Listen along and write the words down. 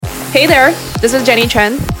Hey there, this is Jenny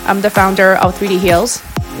Chen. I'm the founder of 3D Heals.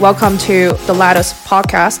 Welcome to the Lattice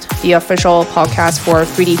podcast, the official podcast for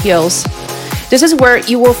 3D Heals. This is where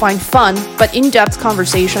you will find fun but in-depth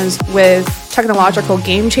conversations with technological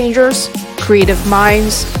game changers, creative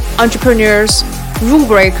minds, entrepreneurs, rule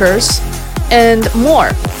breakers, and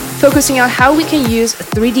more, focusing on how we can use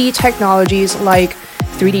 3D technologies like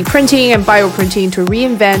 3D printing and bioprinting to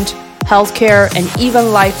reinvent healthcare and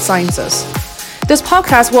even life sciences. This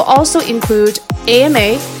podcast will also include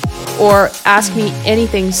AMA or Ask Me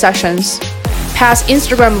Anything sessions, past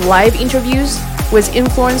Instagram live interviews with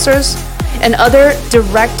influencers, and other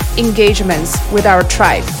direct engagements with our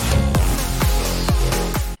tribe.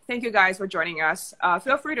 Thank you guys for joining us.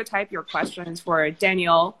 Feel free to type your questions for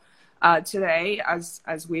Daniel today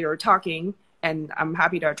as we are talking, and I'm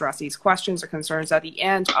happy to address these questions or concerns at the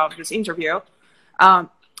end of this interview.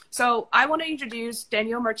 So I want to introduce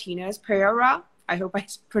Daniel Martinez Pereira. I hope I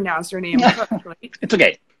pronounced your name correctly. It's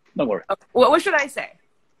okay. Don't worry. What should I say?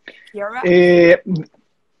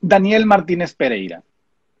 Daniel Martinez Pereira.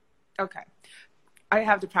 Okay. I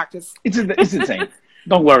have to practice. It's the same.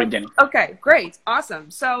 Don't worry, Jenny. Okay, great.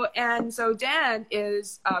 Awesome. So Dan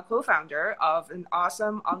is a co-founder of an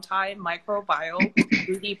awesome Antimicrobial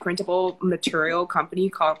 3D printable material company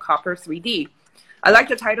called Copper 3D. I like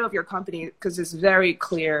the title of your company because it's very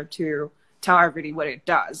clear to tell everybody what it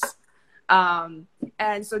does.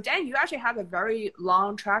 And so Dan, you actually have a very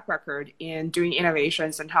long track record in doing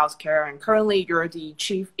innovations in healthcare, and currently you're the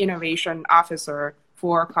Chief Innovation Officer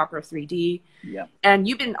for Copper 3D. Yeah. And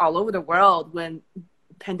you've been all over the world when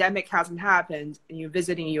pandemic hasn't happened, and you're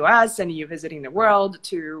visiting US and you're visiting the world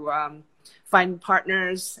to find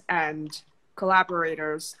partners and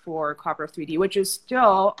collaborators for Copper 3D, which is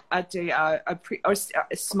still at a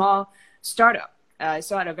small startup.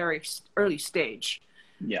 So at a very early stage.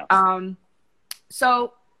 Yeah.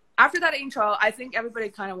 So after that intro, I think everybody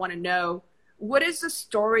kind of want to know, what is the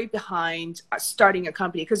story behind starting a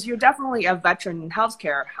company? Because you're definitely a veteran in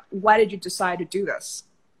healthcare. Why did you decide to do this?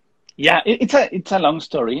 Yeah, it's a long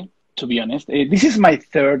story, to be honest. This is my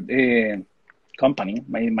third company,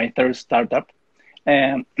 my third startup.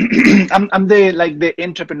 I'm the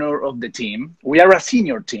entrepreneur of the team. We are a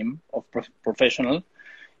senior team of professionals.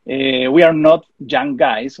 We are not young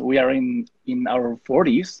guys. We are in our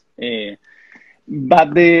 40s.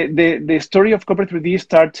 But the story of Copper 3D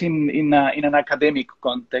starts in an academic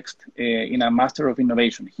context, in a Master of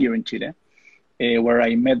Innovation here in Chile, where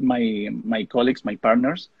I met my colleagues, my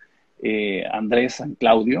partners, Andres and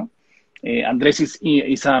Claudio. Andres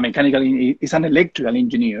is an electrical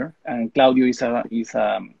engineer, and Claudio is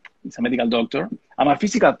a medical doctor. I'm a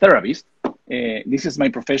physical therapist. This is my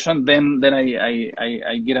profession. Then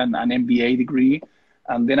I get an MBA degree,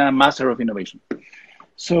 and then a Master of Innovation.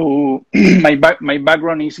 So my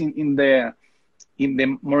background is in the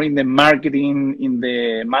marketing, in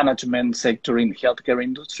the management sector in healthcare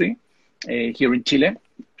industry here in Chile,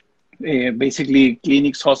 basically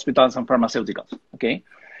clinics, hospitals, and pharmaceuticals. Okay,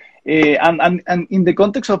 and in the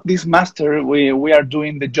context of this master, we are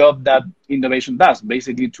doing the job that innovation does,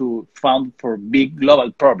 basically to found for big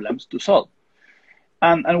global problems to solve.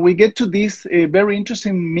 And we get to this very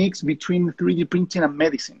interesting mix between 3D printing and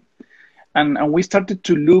medicine. And we started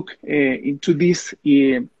to look into this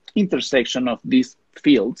intersection of these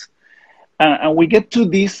fields. And we get to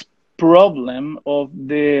this problem of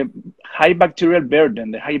the high bacterial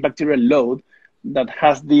burden, the high bacterial load that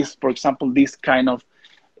has this, for example, this kind of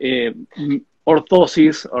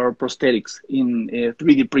orthosis or prosthetics in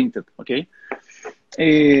 3D printed, okay?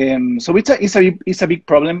 So it's a big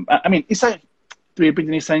problem. I mean, 3D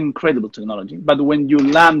printing is an incredible technology, but when you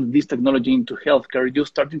land this technology into healthcare, you're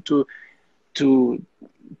starting to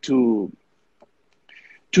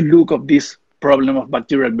look at this problem of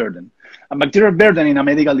bacterial burden. And bacterial burden in a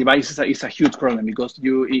medical device is a huge problem, because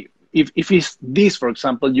if it's this, for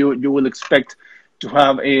example, you will expect to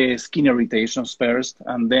have skin irritations first,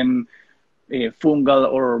 and then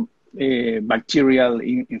fungal or bacterial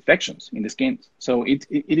infections in the skin. So it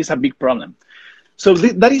is a big problem. So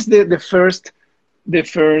that is the first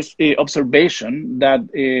observation that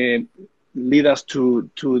lead us to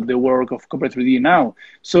the work of Copper 3D now.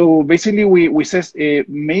 So basically we says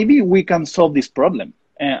maybe we can solve this problem.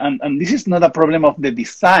 And this is not a problem of the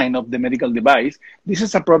design of the medical device. This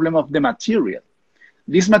is a problem of the material.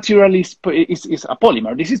 This material is a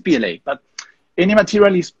polymer. This is PLA, but any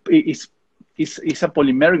material is a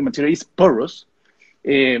polymeric material. It's porous,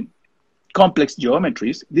 complex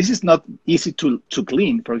geometries. This is not easy to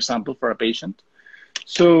clean, for example, for a patient.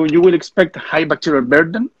 So you will expect high bacterial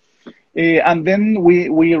burden. And then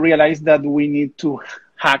we realized that we need to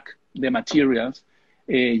hack the materials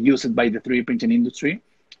used by the 3D printing industry,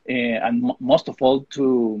 and most of all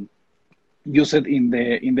to use it in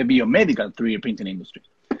the biomedical 3D printing industry.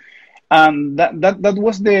 And that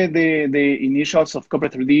was the initials of Copper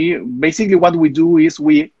 3D. Basically, what we do is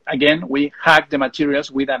we hack the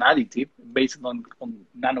materials with an additive based on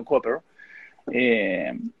nano copper.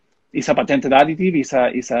 It's a patented additive.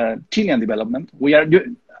 It's a Chilean development. We are,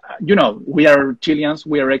 we are Chileans.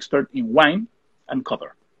 We are expert in wine and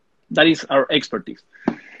copper. That is our expertise.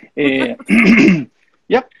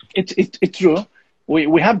 Yep, it's true.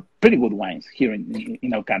 We have pretty good wines here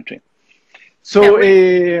in our country. So.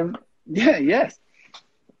 Yes.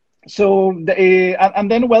 So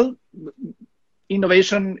and then, well,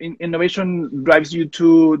 innovation drives you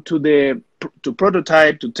to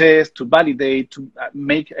prototype, to test, to validate, to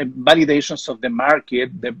make validations of the market,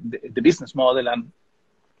 the business model, and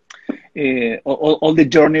all the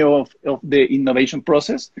journey of the innovation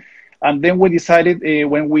process. And then we decided,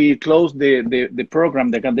 when we closed the program,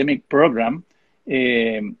 the academic program,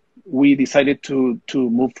 we decided to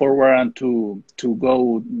move forward and to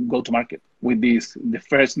go to market with the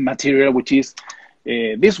first material, which is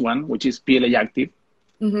this one, which is PLA active.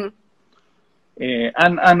 Mm-hmm.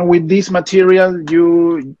 And with this material,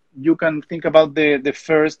 you can think about the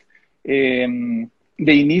first the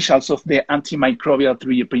initials of the antimicrobial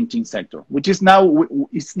 3D printing sector, which is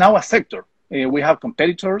now a sector. We have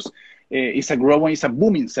competitors. It's a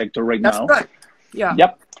booming sector right now. That's good. Yeah.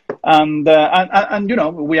 Yep. And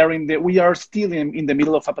we are still in the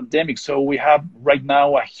middle of a pandemic, so we have right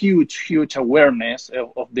now a huge awareness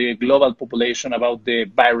of the global population about the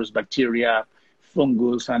virus, bacteria,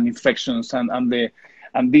 fungus, and infections, and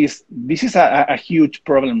this is a huge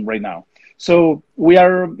problem right now. So we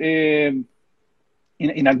are in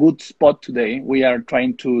a good spot today. We are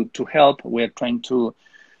trying to help. We are trying to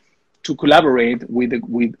collaborate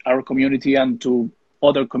with our community and to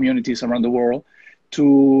other communities around the world,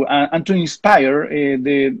 to inspire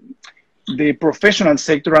the professional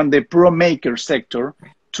sector and the pro maker sector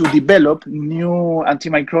to develop new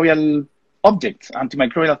antimicrobial objects,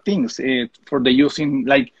 antimicrobial things for the use in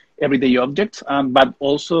like everyday objects, but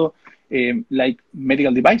also like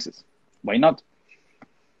medical devices. Why not?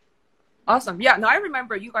 Awesome. Yeah. No, I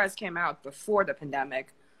remember you guys came out before the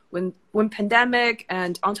pandemic. When pandemic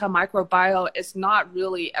and antimicrobial is not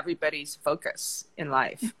really everybody's focus in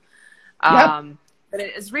life. But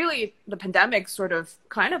it's really, the pandemic sort of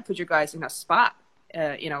kind of put you guys in a spot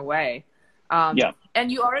in a way.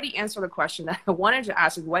 And you already answered the question that I wanted to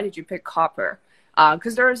ask, is why did you pick copper?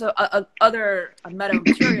 Because there's other metal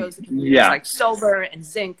materials that you use, like silver and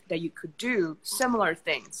zinc, that you could do similar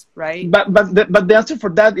things, right? But the answer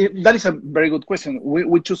for that is a very good question.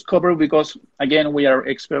 We choose copper because, again, we are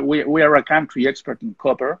expert. We are a country expert in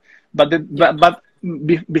copper. But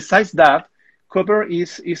besides that, copper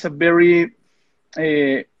is a very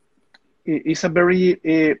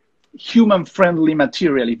human-friendly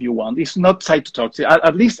material, if you want. It's not cytotoxic.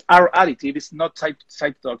 At least our additive is not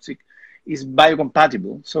cytotoxic. It's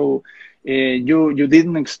biocompatible. So you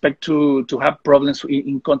didn't expect to have problems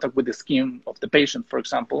in contact with the skin of the patient, for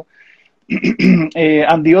example.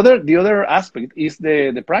 And the other aspect is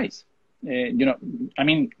the price. I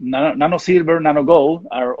mean, nano silver, nano gold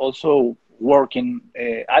are also working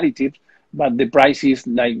additives, but the price is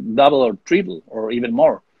like double or triple or even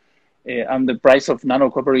more. And the price of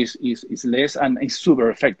nano copper is less, and it's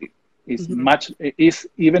super effective. It's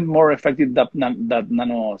even more effective than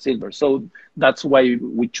nano silver. So that's why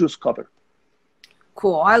we choose copper.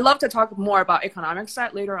 Cool. I'd love to talk more about economic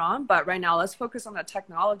side later on, but right now let's focus on the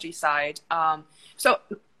technology side. So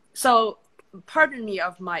pardon me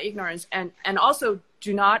of my ignorance, and also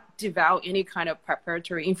do not devour any kind of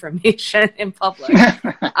preparatory information in public.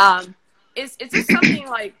 Is this something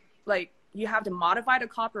like you have to modify the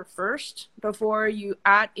copper first before you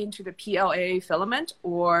add into the PLA filament,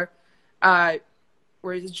 or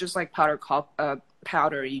is it just like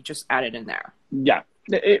powder, you just add it in there? Yeah.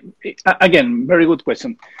 Again, very good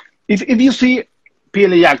question. If you see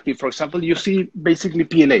PLA active, for example, you see basically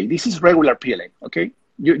PLA. This is regular PLA, okay?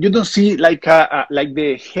 You don't see like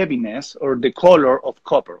the heaviness or the color of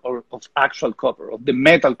copper, or of actual copper, of the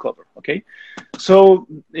metal copper, okay? So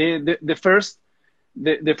the first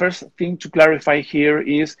thing to clarify here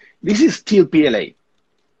is this is still PLA.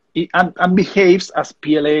 And behaves as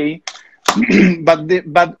PLA,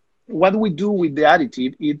 but what we do with the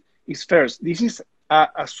additive is first, this is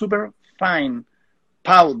a super fine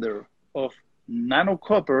powder of nano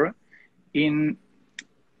copper in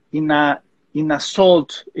a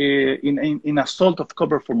salt of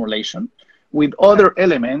copper formulation with other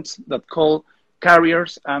elements that call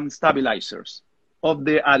carriers and stabilizers of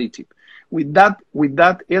the additive. with that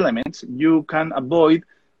element, you can avoid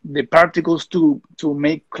the particles to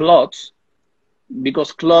make clots,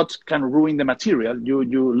 because clots can ruin the material.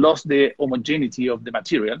 You lost the homogeneity of the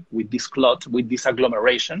material with this clot, with this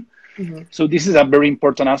agglomeration. Mm-hmm. So this is a very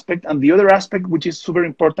important aspect. And the other aspect, which is super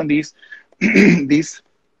important, is these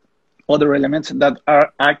other elements that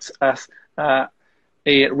acts as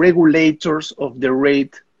regulators of the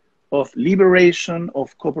rate of liberation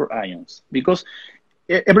of copper ions. Because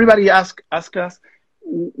everybody asks us,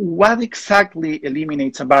 what exactly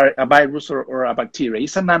eliminates a virus or a bacteria?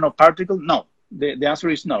 Is a nanoparticle? No. The answer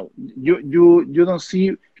is no. You don't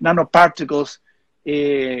see nanoparticles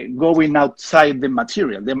going outside the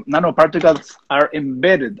material. The nanoparticles are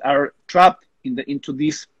embedded, are trapped into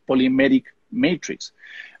this polymeric matrix.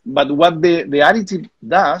 But what the additive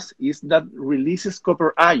does is that releases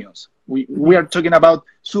copper ions. We are talking about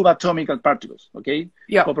subatomic particles, okay?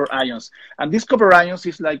 Yeah. Copper ions. And these copper ions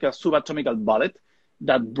is like a subatomic bullet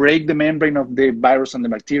that break the membrane of the virus and the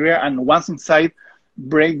bacteria, and once inside,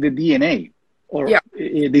 break the DNA or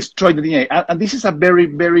destroy the DNA. And this is a very,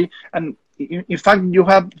 very, and in fact, you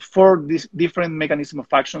have 4 different mechanism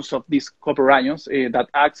of actions of these copper ions that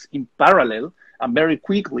acts in parallel and very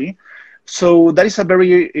quickly. So that is a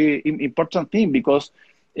very important thing, because,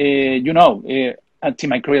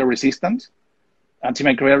 antimicrobial resistance.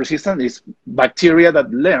 Antimicrobial resistance is bacteria that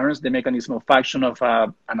learns the mechanism of action of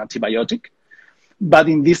an antibiotic. But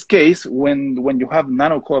in this case, when you have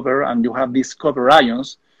nanocopper and you have these copper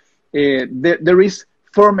ions, there is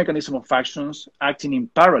 4 mechanism of actions acting in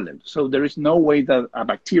parallel. So there is no way that a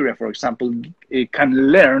bacteria, for example,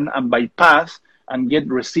 can learn and bypass and get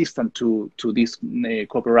resistant to these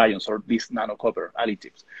copper ions or these nanocopper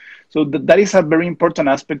additives. So that is a very important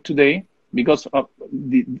aspect today, because of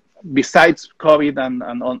besides COVID and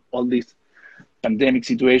all this pandemic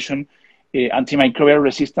situation, antimicrobial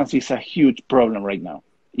resistance is a huge problem right now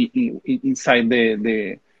inside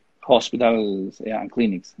the hospitals and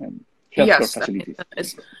clinics and healthcare facilities.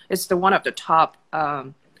 It's the one of the top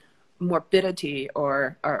morbidity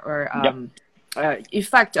or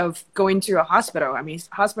effect of going to a hospital. I mean,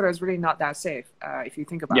 hospital is really not that safe if you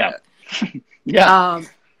think about it. Yeah.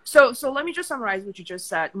 So let me just summarize what you just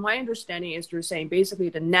said. My understanding is you're saying basically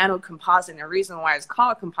the nanocomposite, and the reason why it's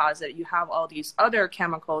called composite, you have all these other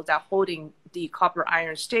chemicals that holding the copper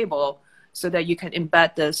iron stable, so that you can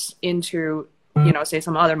embed this into, say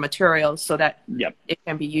some other materials, so that it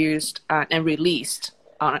can be used and released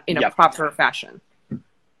in a proper fashion.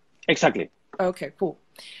 Exactly. Okay, cool.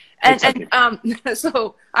 Exactly. And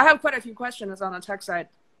so I have quite a few questions on the tech side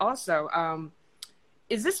also.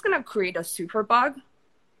 Is this going to create a super bug?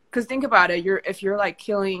 Because think about it, if you're like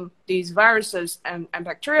killing these viruses and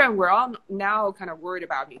bacteria, and we're all now kind of worried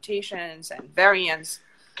about mutations and variants,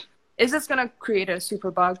 is this going to create a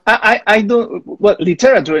super bug? I don't, well,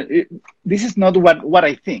 literature, this is not what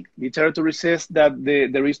I think. Literature says that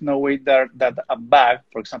there is no way that a bug,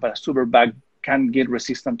 for example, a super bug, can get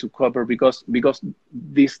resistant to copper because the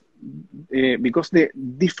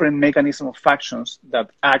different mechanism of actions that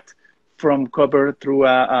act from copper through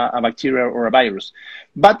a bacteria or a virus.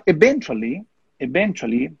 But eventually,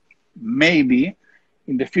 maybe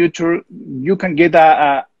in the future, you can get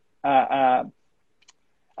a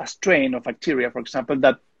strain of bacteria, for example,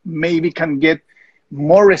 that maybe can get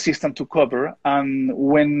more resistant to copper. And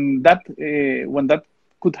when that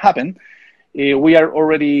could happen, we are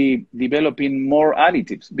already developing more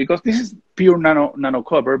additives, because this is pure nano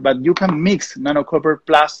copper, but you can mix nano copper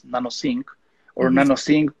plus nano zinc, or nano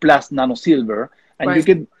zinc plus nano silver,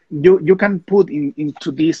 and you can put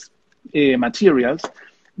into these materials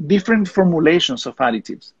different formulations of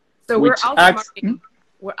additives. So we're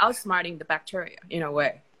outsmarting the bacteria in a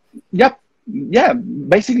way. Yep. Yeah.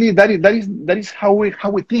 Basically, that is how we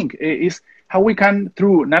think, is how we can,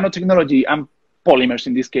 through nanotechnology and polymers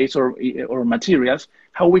in this case, or materials,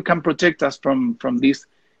 how we can protect us from these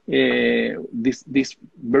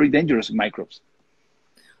very dangerous microbes.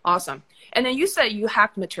 Awesome. And then you said you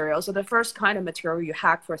hacked material. So the first kind of material you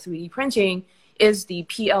hacked for 3D printing is the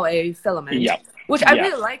PLA filament, which I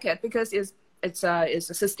really like it, because it's a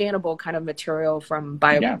sustainable kind of material from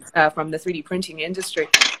from the 3D printing industry.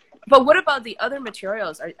 But what about the other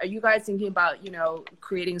materials? Are you guys thinking about,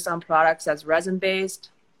 creating some products as resin based?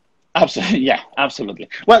 Absolutely, yeah, absolutely.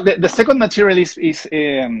 Well, the second material is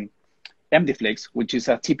MDFlex, which is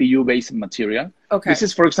a TPU-based material. Okay. This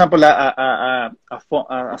is, for example, a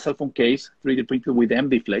cell phone case 3D printed with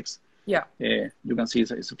MDFlex. Yeah. You can see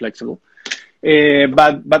it's flexible.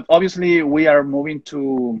 But obviously, we are moving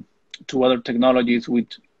to other technologies with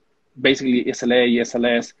basically SLA,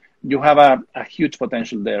 SLS. You have a huge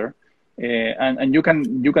potential there. and you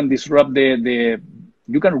can disrupt the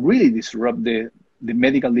you can really disrupt the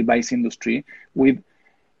medical device industry with,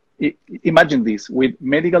 imagine this, with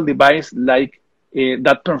medical device like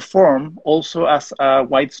that perform also as a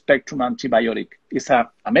wide spectrum antibiotic. It's a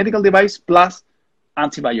medical device plus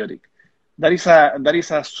antibiotic. That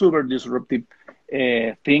is a super disruptive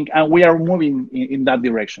thing, and we are moving in that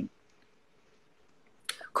direction.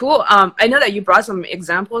 Cool. I know that you brought some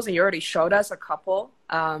examples and you already showed us a couple.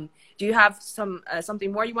 Do you have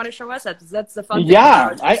something more you want to show us? That's the fun thing.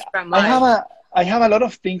 Yeah, I have a lot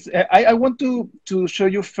of things. I want to show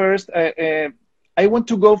you first. I want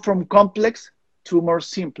to go from complex to more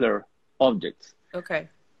simpler objects. Okay.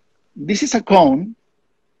 This is a cone.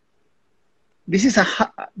 This is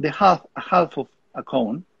the half of a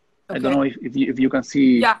cone. Okay. I don't know if you can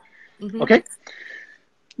see. Yeah. Mm-hmm. Okay.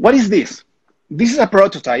 What is this? This is a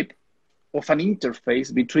prototype of an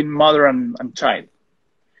interface between mother and child.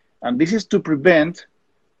 And this is to prevent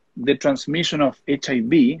the transmission of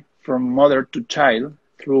HIV from mother to child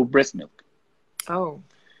through breast milk. Oh.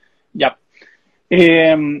 Yeah.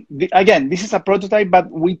 Again, this is a prototype, but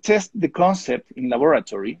we test the concept in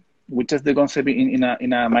laboratory. We test the concept in a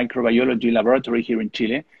microbiology laboratory here in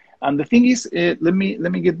Chile. And the thing is, let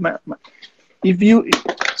me get my if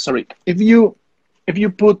you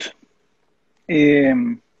put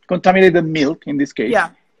contaminated milk, in this case,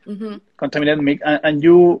 yeah, mm-hmm. contaminated milk, and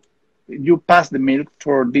you pass the milk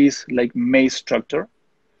for this like maze structure,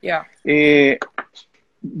 yeah,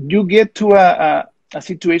 you get to a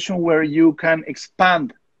situation where you can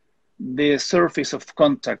expand the surface of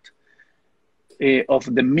contact of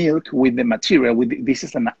the milk with the material. This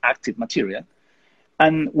is an active material.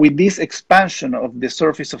 And with this expansion of the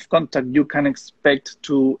surface of contact, you can expect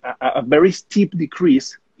to a very steep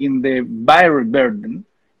decrease in the viral burden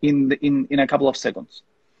in a couple of seconds.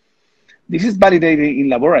 This is validated in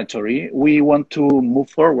laboratory. We want to move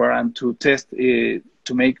forward and to test, to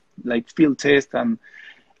make like field tests, and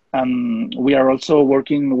we are also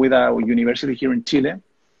working with a university here in Chile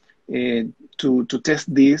to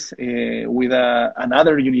test this with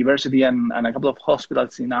another university and a couple of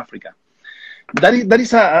hospitals in Africa. That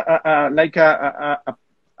is like a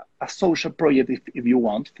social project, if you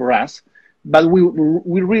want, for us. But we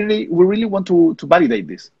really want to validate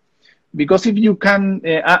this, because if you can,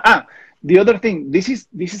 the other thing, this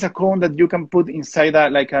is a cone that you can put inside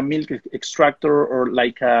like a milk extractor, or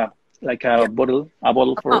like a yeah. bottle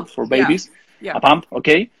for babies, yeah. Yeah. A pump,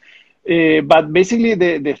 okay. But basically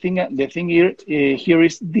the thing here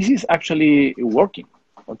is this is actually working,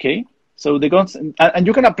 okay. So the concept, and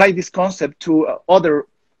you can apply this concept to other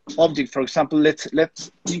objects. For example,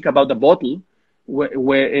 let's think about a bottle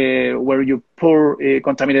where you pour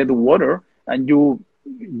contaminated water, and you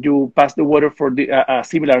pass the water for a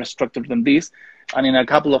similar structure than this, and in a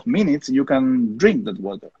couple of minutes you can drink that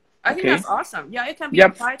water. I think that's awesome. Yeah, it can be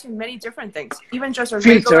applied to many different things, even just a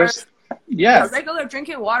regular, regular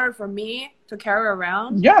drinking water for me to carry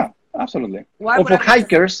around. Yeah, absolutely. Or for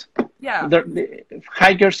hikers. Yeah, the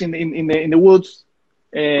hikers in the woods,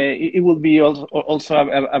 it will be also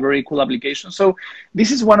a very cool application. So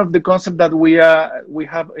this is one of the concepts that we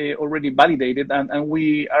have already validated, and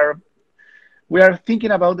we are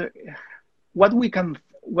thinking about what we can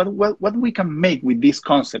make with this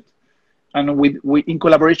concept, and with in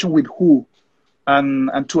collaboration with who,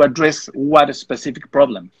 and to address what specific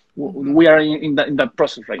problem. Mm-hmm. We are in that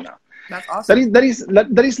process right now. That's awesome. That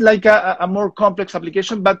is like a more complex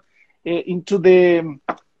application, but into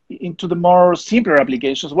the more simpler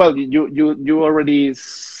applications. Well, you already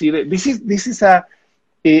see that this is a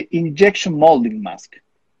injection molding mask.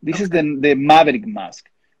 This is the Maverick mask.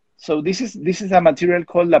 So this is a material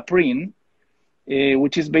called Laprine,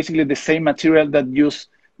 which is basically the same material that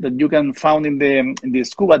you can found in the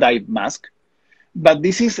scuba dive mask, but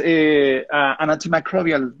this is an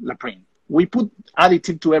antimicrobial Laprine. We put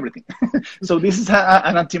additive to everything. So this is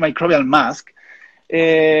an antimicrobial mask.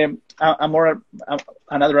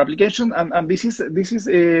 Another application, and this is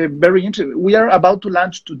very interesting. We are about to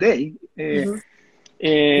launch today a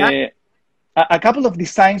couple of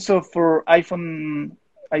designs for iPhone.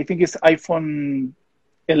 I think it's iPhone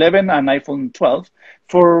 11 and iPhone 12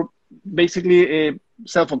 for basically a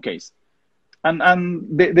cell phone case. And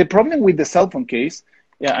the problem with the cell phone case,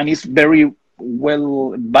 and it's very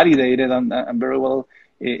well validated and very well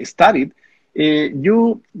studied.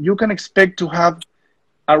 You can expect to have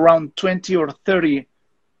around 20 or 30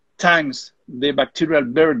 times the bacterial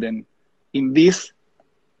burden in this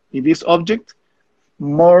object,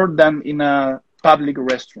 more than in a public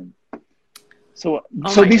restroom. So, Oh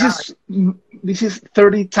so my God. this is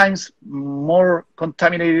 30 times more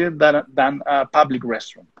contaminated than a public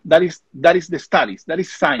restroom. That is the studies. That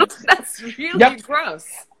is science. That's really Yep. gross.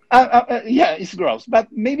 Yeah, it's gross, but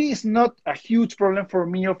maybe it's not a huge problem for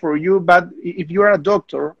me or for you. But if you are a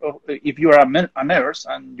doctor, or if you are a nurse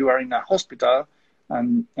and you are in a hospital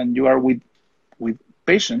and you are with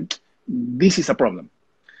patient, this is a problem.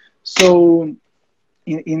 So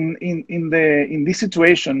in this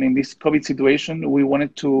situation, in this COVID situation, we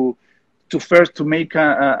wanted to first to make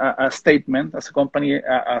a statement as a company,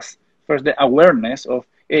 as first the awareness of,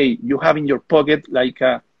 hey, you have in your pocket like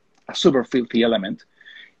a super filthy element.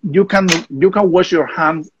 You can wash your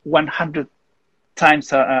hands 100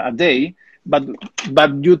 times a day, but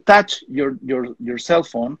you touch your cell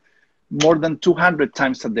phone more than 200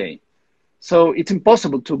 times a day. So it's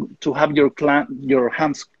impossible to have your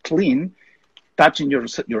hands clean touching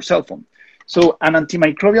your cell phone. So an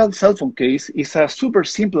antimicrobial cell phone case is a super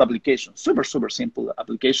simple application, super simple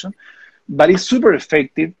application, but it's super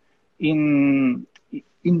effective in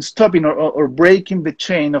stopping or breaking the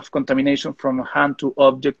chain of contamination from hand to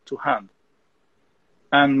object to hand.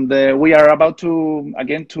 And we are about to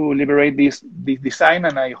again to liberate this design,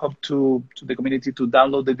 and I hope to the community to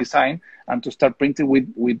download the design and to start printing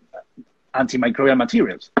with antimicrobial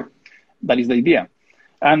materials. That is the idea,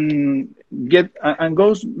 and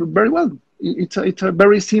goes very well. It's a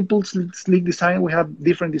very simple, sleek design. We have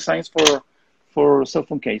different designs for cell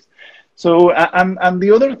phone case. So and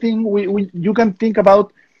the other thing you can think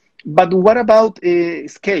about, but what about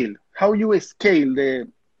scale? How you scale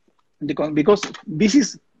because this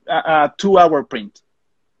is a 2-hour print,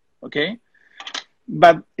 okay?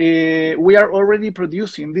 But we are already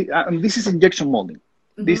producing and this is injection molding.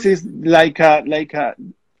 Mm-hmm. This is like a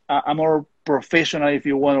more professional, if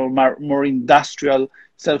you want, or more industrial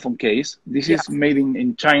cell phone case. This is made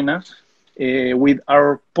in China with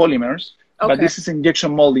our polymers, but this is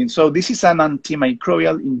injection molding. So this is an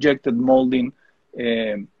antimicrobial injected molding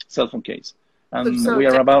cell phone case. And so we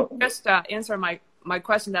are about... Just answer my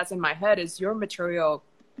question that's in my head is your material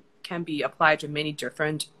can be applied to many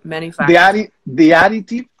different manufacturers. The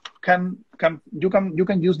additive you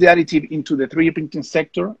can use the additive into the 3D printing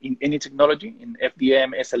sector in any technology, in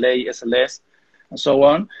FDM, SLA, SLS, and so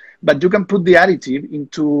on. But you can put the additive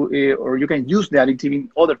into, or you can use the additive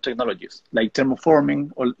in other technologies like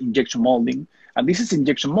thermoforming or injection molding. And this is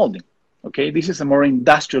injection molding. Okay, this is a more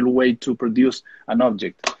industrial way to produce an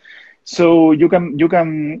object. So you can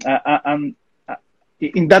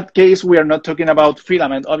in that case, we are not talking about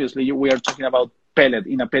filament. Obviously, we are talking about pellet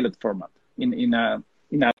in a pellet format. In a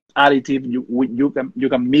additive, you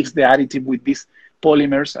can mix the additive with these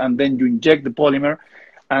polymers, and then you inject the polymer,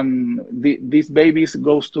 and these babies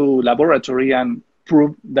goes to laboratory and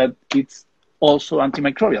prove that it's also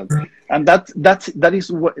antimicrobial. And that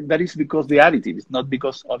is because the additive is not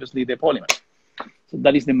because obviously the polymer. So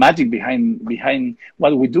that is the magic behind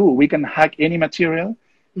what we do. We can hack any material.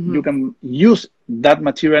 Mm-hmm. You can use that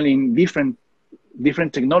material in different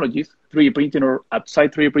technologies, 3D printing or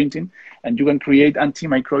outside 3D printing, and you can create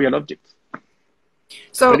antimicrobial objects.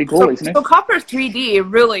 So, pretty cool, isn't it? So Copper 3D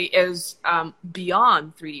really is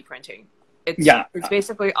beyond 3D printing. It's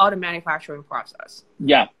basically auto manufacturing process.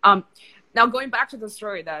 Yeah. Now going back to the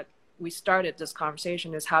story that we started this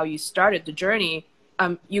conversation is how you started the journey.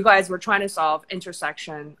 You guys were trying to solve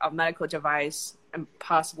intersection of medical device and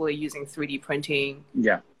possibly using 3D printing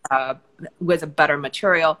with a better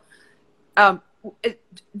material.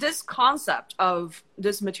 This concept of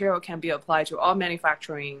this material can be applied to all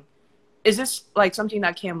manufacturing. Is this like something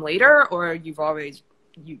that came later, or you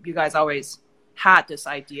guys always had this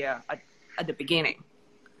idea at the beginning?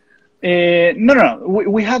 No.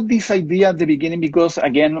 We had this idea at the beginning because,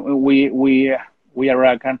 again, we are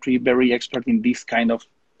a country very expert in this kind of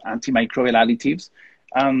antimicrobial additives.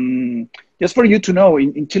 Just for you to know,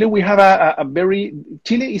 in Chile we have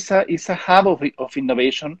Chile is a hub of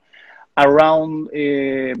innovation around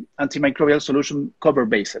antimicrobial solution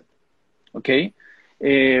cover-based. Okay,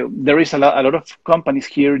 there is a lot of companies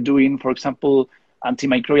here doing, for example,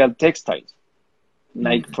 antimicrobial textiles,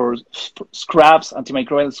 like for scrubs,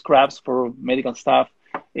 antimicrobial scrubs for medical staff,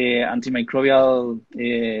 antimicrobial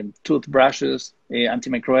toothbrushes,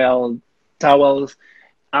 antimicrobial towels,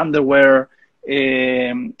 underwear,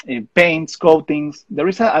 paints, coatings. There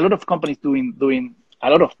is a lot of companies doing a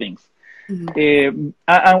lot of things. Mm-hmm.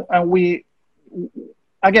 And we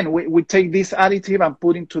take this additive and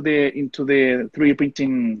put into the 3D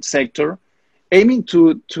printing sector, aiming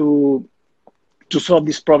to solve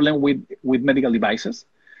this problem with medical devices.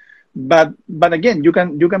 But again, you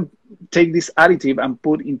can take this additive and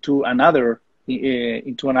put into another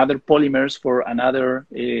into another polymers for another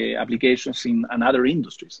applications in another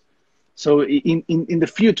industries. So in the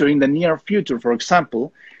future, in the near future, for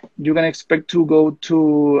example, you can expect to go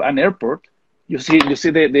to an airport. You see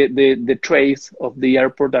the trays of the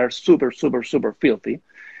airport are super filthy.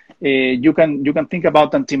 You can think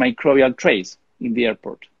about antimicrobial trays in the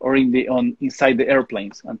airport or inside the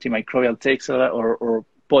airplanes, antimicrobial takes or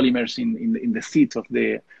polymers in the seats of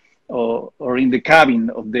the or in the cabin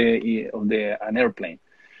of an airplane.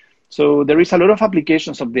 So there is a lot of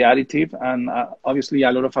applications of the additive, and obviously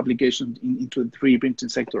a lot of applications into the 3D printing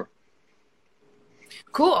sector.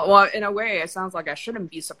 Cool. Well, in a way, it sounds like I shouldn't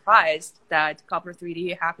be surprised that Copper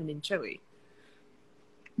 3D happened in Chile.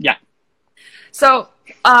 Yeah. So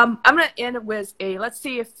I'm going to end with let's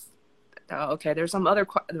see if, okay, there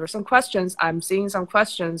were some questions. I'm seeing some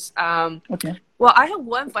questions. Okay. Well, I have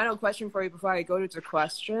one final question for you before I go to the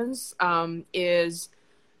questions,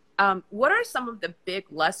 what are some of the big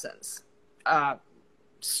lessons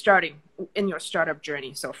starting in your startup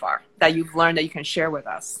journey so far that you've learned that you can share with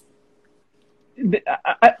us?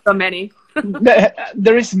 So many.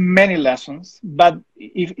 There is many lessons, but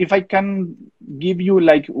if I can give you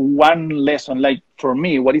like one lesson, like for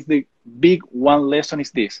me, what is the big one lesson is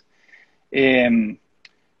this: to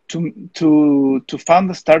found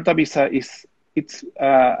a startup it's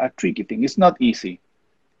a tricky thing. It's not easy.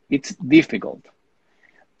 It's difficult,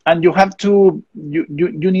 and you have to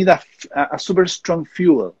you need a super strong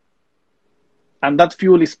fuel, and that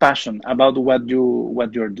fuel is passion about what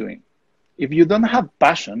you're doing. If you don't have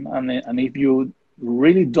passion, and if you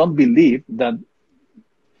really don't believe that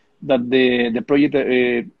the project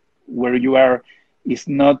where you are is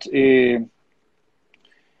not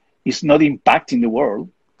impacting the world,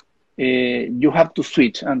 you have to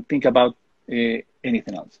switch and think about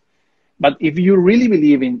anything else. But if you really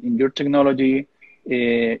believe in your technology,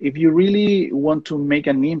 if you really want to make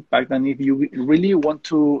an impact, and if you really want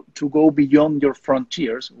to go beyond your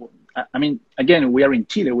frontiers, I mean, again, we are in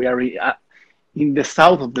Chile. We are in the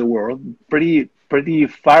south of the world, pretty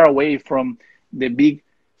far away from the big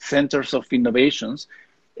centers of innovations.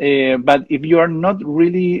 But if you are not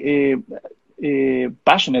really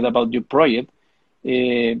passionate about your project,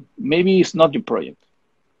 maybe it's not your project.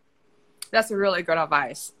 That's a really good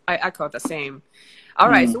advice. I echo the same. All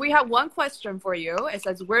right, so we have one question for you. It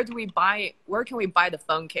says, where can we buy the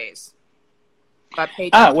phone case? By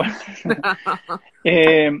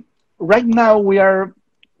right now we are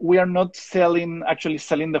not selling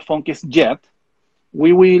the phone case yet.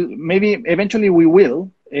 We will, maybe eventually we will,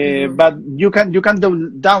 but you can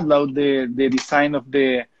download the design of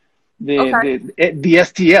the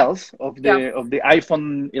STLs of the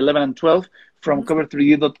iPhone 11 and 12 from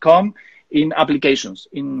cover3d.com in applications.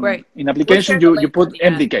 In application, you put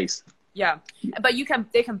empty case. Yeah, but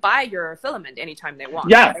they can buy your filament anytime they want.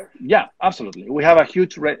 Yeah, right? Yeah, absolutely. We have a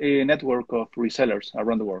huge network of resellers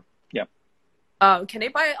around the world. Yeah. Can they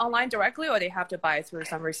buy it online directly, or they have to buy it through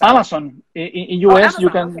some reseller? Amazon. In US,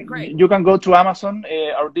 Amazon. You can go to Amazon.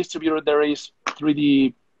 Our distributor there is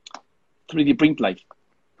 3D Print Life.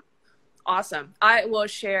 Awesome. I will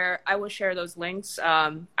share those links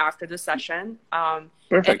after the session.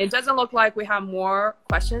 Perfect. And it doesn't look like we have more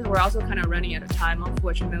questions. We're also kind of running out of time,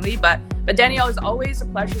 unfortunately. But Daniel, it's always a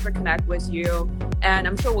pleasure to connect with you, and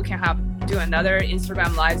I'm sure we can do another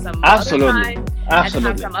Instagram Live some other time and have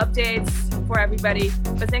some updates for everybody.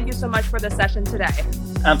 But thank you so much for the session today.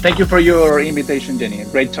 And thank you for your invitation, Jenny.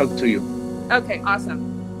 Great talk to you. Okay,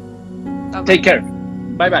 awesome. Bye-bye. Take care.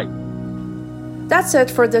 Bye-bye. That's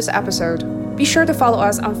it for this episode. Be sure to follow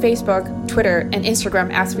us on Facebook, Twitter, and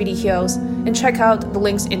Instagram at 3D Heals, and check out the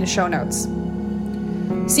links in the show notes.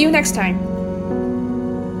 See you next time.